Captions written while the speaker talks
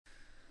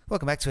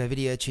Welcome back to our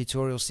video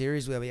tutorial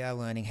series where we are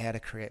learning how to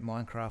create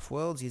Minecraft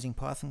worlds using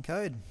Python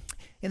code.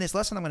 In this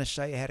lesson I'm going to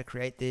show you how to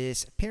create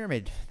this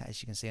pyramid,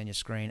 as you can see on your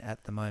screen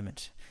at the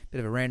moment. Bit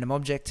of a random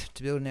object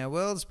to build in our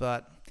worlds,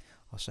 but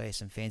I'll show you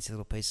some fancy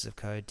little pieces of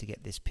code to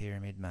get this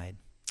pyramid made.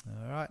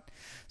 Alright,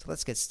 so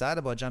let's get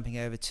started by jumping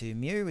over to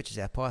Mu, which is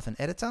our Python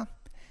editor.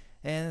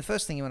 And the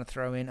first thing you want to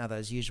throw in are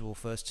those usual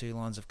first two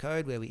lines of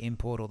code where we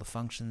import all the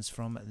functions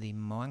from the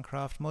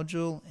Minecraft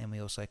module, and we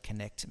also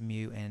connect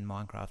Mu and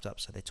Minecraft up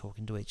so they're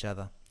talking to each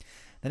other.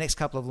 The next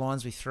couple of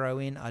lines we throw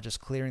in are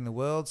just clearing the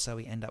world, so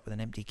we end up with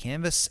an empty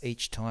canvas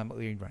each time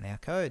we run our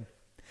code.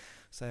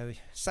 So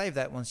save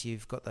that once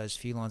you've got those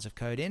few lines of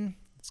code in.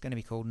 It's going to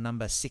be called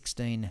number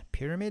 16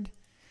 pyramid,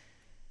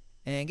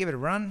 and give it a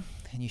run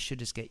and you should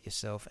just get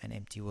yourself an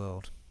empty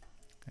world.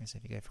 Okay, so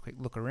if you go for a quick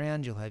look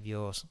around, you'll have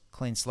your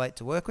clean slate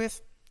to work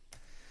with.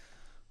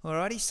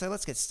 Alrighty, so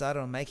let's get started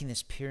on making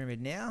this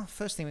pyramid now.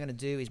 First thing we're going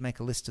to do is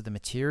make a list of the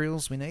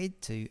materials we need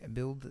to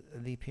build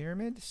the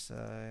pyramid.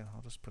 So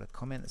I'll just put a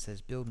comment that says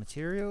build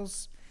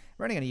materials.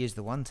 We're only going to use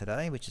the one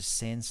today, which is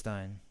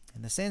sandstone.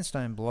 And the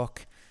sandstone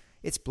block,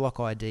 its block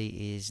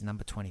ID is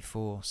number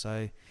 24.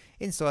 So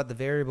inside the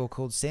variable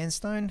called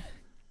sandstone,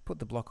 put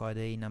the block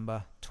ID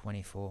number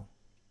 24.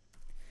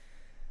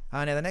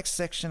 Now the next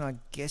section, I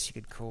guess you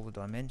could call the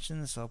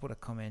dimensions, so I'll put a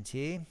comment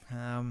here.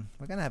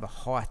 We're going to have a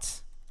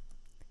height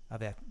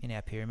of in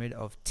our pyramid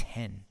of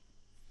 10.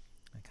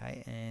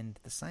 Okay, and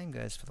the same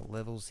goes for the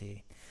levels here.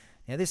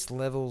 Now this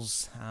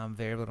levels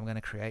variable that I'm going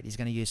to create is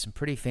going to use some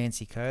pretty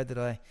fancy code that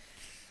I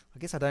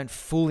guess I don't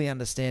fully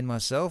understand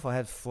myself. I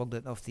have flogged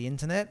it off the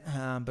internet,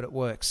 but it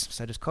works.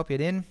 So just copy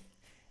it in,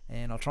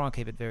 and I'll try and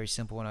keep it very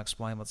simple when I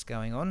explain what's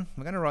going on.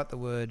 We're going to write the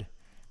word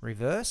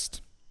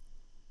reversed,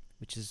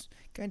 which is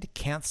going to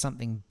count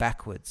something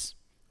backwards.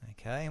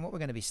 Okay, and what we're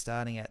going to be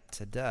starting at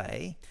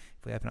today,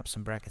 if we open up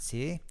some brackets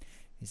here,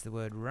 is the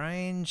word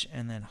range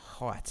and then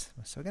height.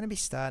 So we're going to be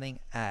starting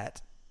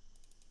at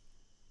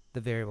the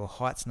variable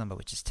heights number,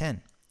 which is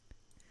 10.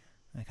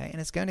 Okay,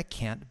 and it's going to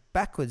count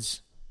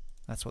backwards.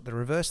 That's what the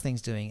reverse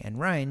thing's doing, and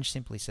range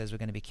simply says we're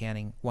going to be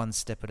counting one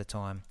step at a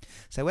time.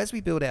 So as we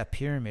build our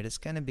pyramid, it's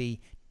going to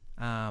be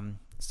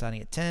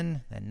starting at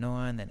 10, then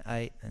 9, then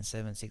 8, then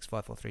 7, 6,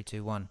 5, 4, 3,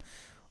 2, 1.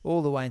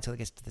 All the way until it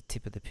gets to the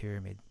tip of the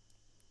pyramid.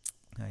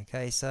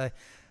 Okay, so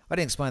I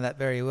didn't explain that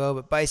very well,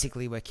 but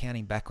basically we're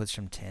counting backwards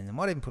from 10. I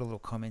might even put a little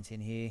comment in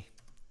here.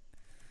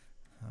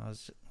 I'll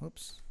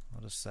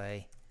just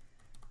say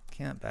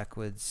count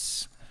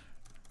backwards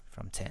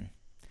from 10.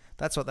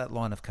 That's what that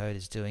line of code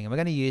is doing, and we're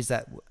going to use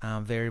that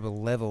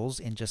variable levels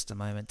in just a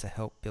moment to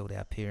help build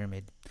our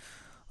pyramid.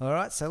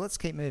 Alright, so let's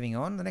keep moving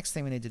on. The next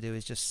thing we need to do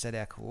is just set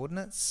our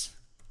coordinates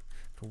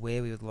for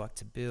where we would like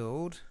to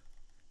build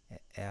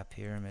our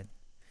pyramid.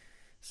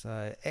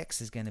 So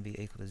x is going to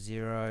be equal to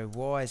 0,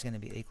 y is going to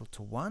be equal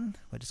to 1.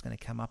 We're just going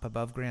to come up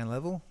above ground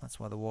level. That's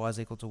why the y is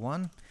equal to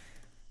 1.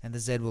 And the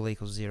z will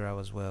equal 0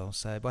 as well.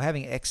 So by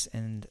having x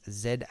and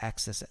z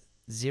axis at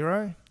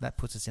 0, that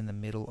puts us in the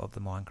middle of the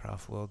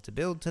Minecraft world to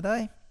build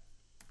today.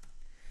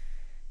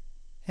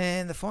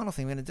 And the final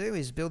thing we're going to do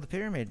is build the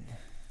pyramid.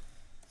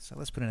 So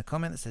let's put in a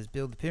comment that says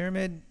build the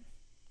pyramid.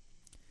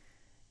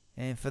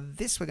 And for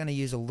this we're going to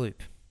use a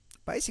loop.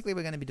 Basically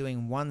we're going to be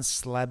doing one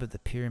slab of the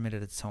pyramid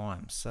at a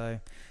time.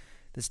 So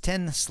there's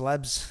 10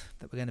 slabs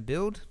that we're going to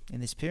build in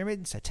this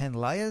pyramid, so 10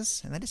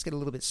 layers, and they just get a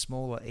little bit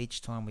smaller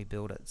each time we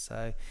build it.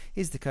 So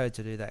here's the code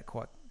to do that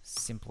quite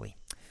simply.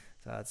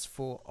 So it's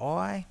for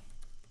I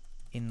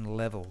in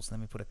levels. Then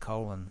we put a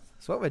colon.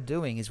 So what we're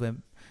doing is we're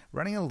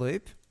running a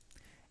loop,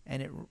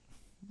 and it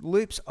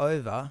loops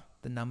over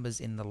the numbers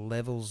in the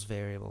levels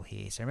variable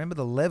here. So remember,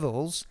 the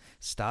levels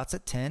starts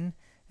at 10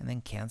 and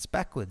then counts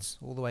backwards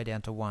all the way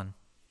down to 1.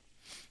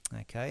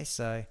 Okay,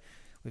 so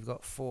we've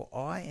got for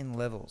I in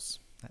levels.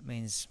 That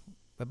means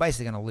we're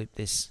basically going to loop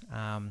this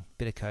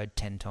bit of code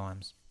 10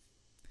 times.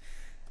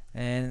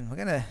 And we're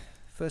going to,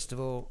 first of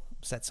all,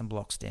 set some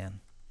blocks down.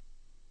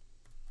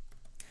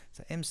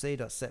 So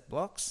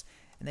mc.setBlocks,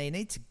 and now you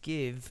need to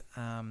give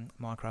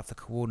Minecraft the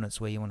coordinates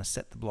where you want to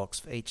set the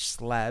blocks for each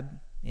slab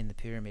in the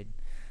pyramid.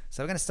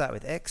 So we're going to start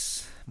with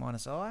x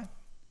minus I,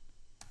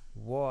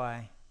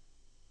 y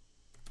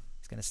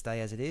is going to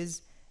stay as it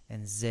is,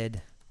 and z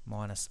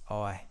minus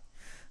I.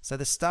 So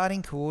the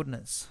starting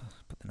coordinates,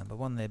 put the number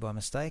 1 there by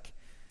mistake,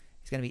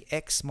 is going to be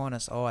x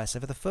minus I. So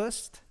for the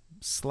first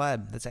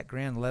slab that's at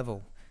ground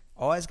level,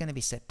 I is going to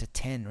be set to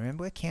 10.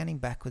 Remember, we're counting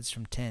backwards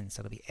from 10,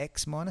 so it'll be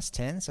x minus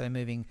 10, so we're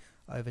moving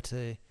over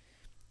to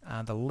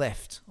the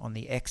left on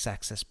the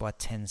x-axis by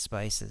 10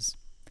 spaces.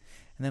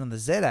 And then on the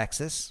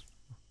z-axis,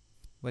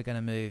 we're going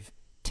to move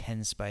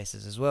 10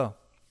 spaces as well.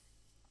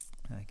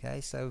 Okay,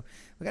 so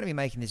we're going to be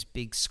making this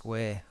big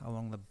square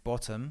along the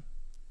bottom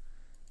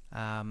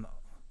of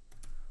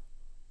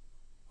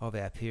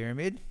our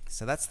pyramid.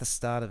 So that's the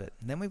start of it.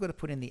 And then we've got to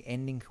put in the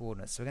ending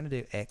coordinates. So we're going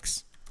to do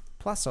x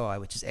plus I,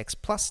 which is x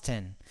plus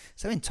 10.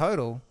 So in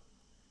total,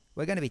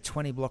 we're going to be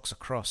 20 blocks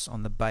across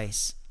on the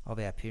base of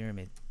our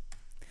pyramid.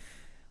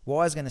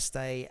 Y is going to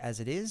stay as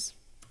it is,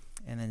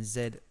 and then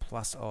Z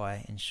plus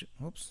I.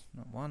 Oops,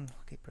 not 1.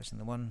 I keep pressing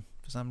the 1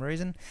 for some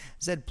reason.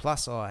 Z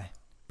plus I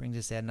brings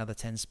us out another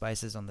 10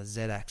 spaces on the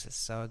Z axis.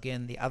 So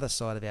again, the other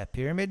side of our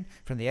pyramid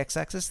from the X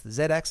axis, the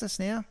Z axis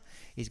now,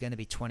 is going to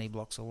be 20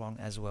 blocks along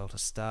as well to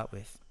start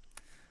with.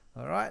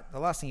 Alright, the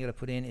last thing you got to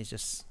put in is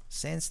just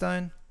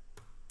sandstone.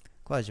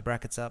 Close your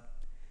brackets up.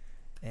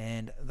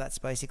 And that's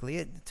basically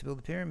it to build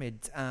the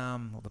pyramid,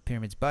 or the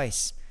pyramid's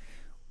base.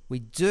 We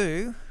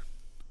do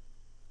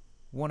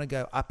want to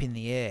go up in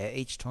the air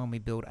each time we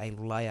build a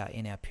layer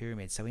in our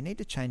pyramid. So we need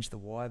to change the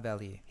Y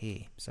value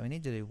here. So we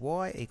need to do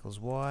Y equals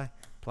Y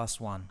plus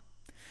 1.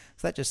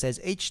 So that just says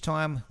each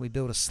time we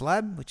build a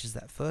slab, which is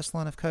that first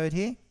line of code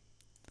here,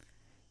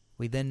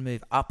 we then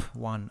move up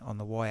 1 on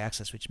the Y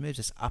axis, which moves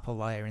us up a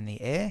layer in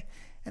the air,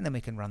 and then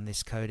we can run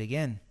this code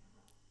again.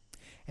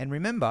 And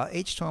remember,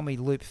 each time we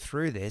loop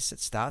through this, it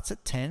starts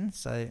at 10,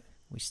 so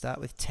we start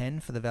with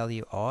 10 for the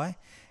value I,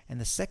 and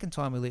the second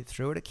time we loop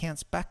through it, it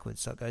counts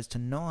backwards, so it goes to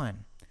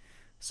 9.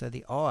 So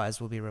the I's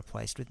will be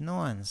replaced with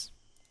 9s.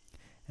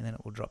 And then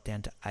it will drop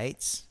down to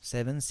 8s,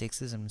 7s,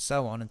 6s, and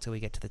so on until we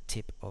get to the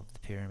tip of the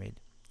pyramid.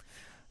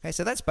 Okay,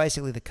 so that's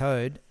basically the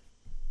code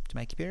to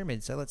make your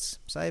pyramid. So let's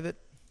save it,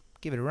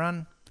 give it a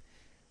run,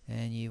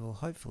 and you will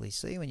hopefully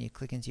see when you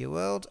click into your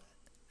world,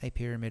 a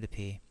pyramid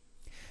appear.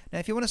 Now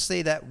if you want to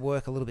see that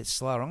work a little bit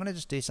slower, I'm going to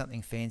just do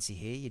something fancy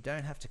here. You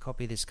don't have to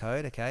copy this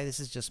code, okay? This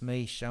is just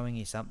me showing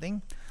you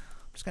something.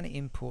 I'm just going to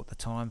import the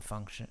time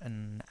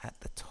function at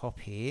the top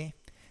here,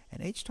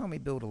 and each time we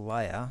build a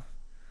layer,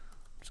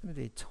 I'm just going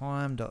to do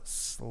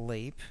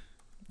time.sleep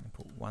and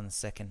put 1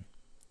 second.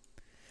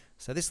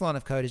 So this line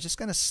of code is just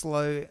going to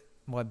slow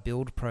my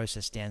build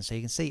process down, so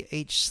you can see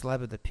each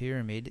slab of the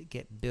pyramid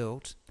get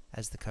built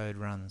as the code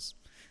runs.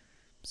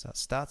 So it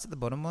starts at the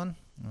bottom one.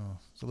 Oh,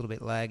 it's a little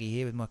bit laggy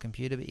here with my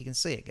computer, but you can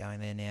see it going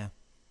there now.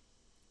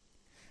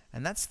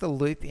 And that's the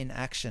loop in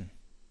action.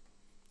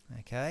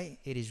 Okay,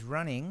 it is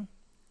running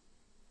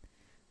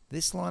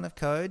this line of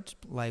code,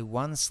 lay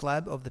 1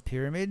 slab of the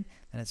pyramid,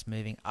 and it's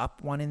moving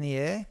up 1 in the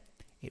air.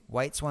 It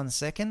waits 1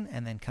 second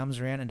and then comes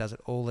around and does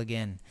it all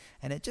again.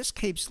 And it just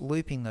keeps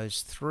looping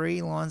those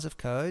 3 lines of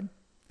code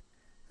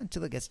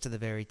until it gets to the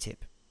very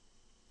tip.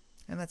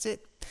 And that's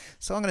it.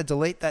 So I'm going to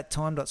delete that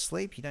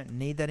time.sleep. You don't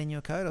need that in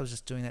your code. I was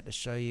just doing that to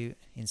show you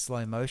in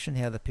slow motion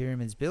how the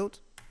pyramid's built.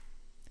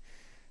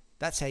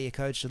 That's how your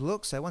code should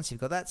look. So once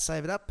you've got that,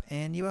 save it up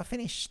and you are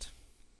finished.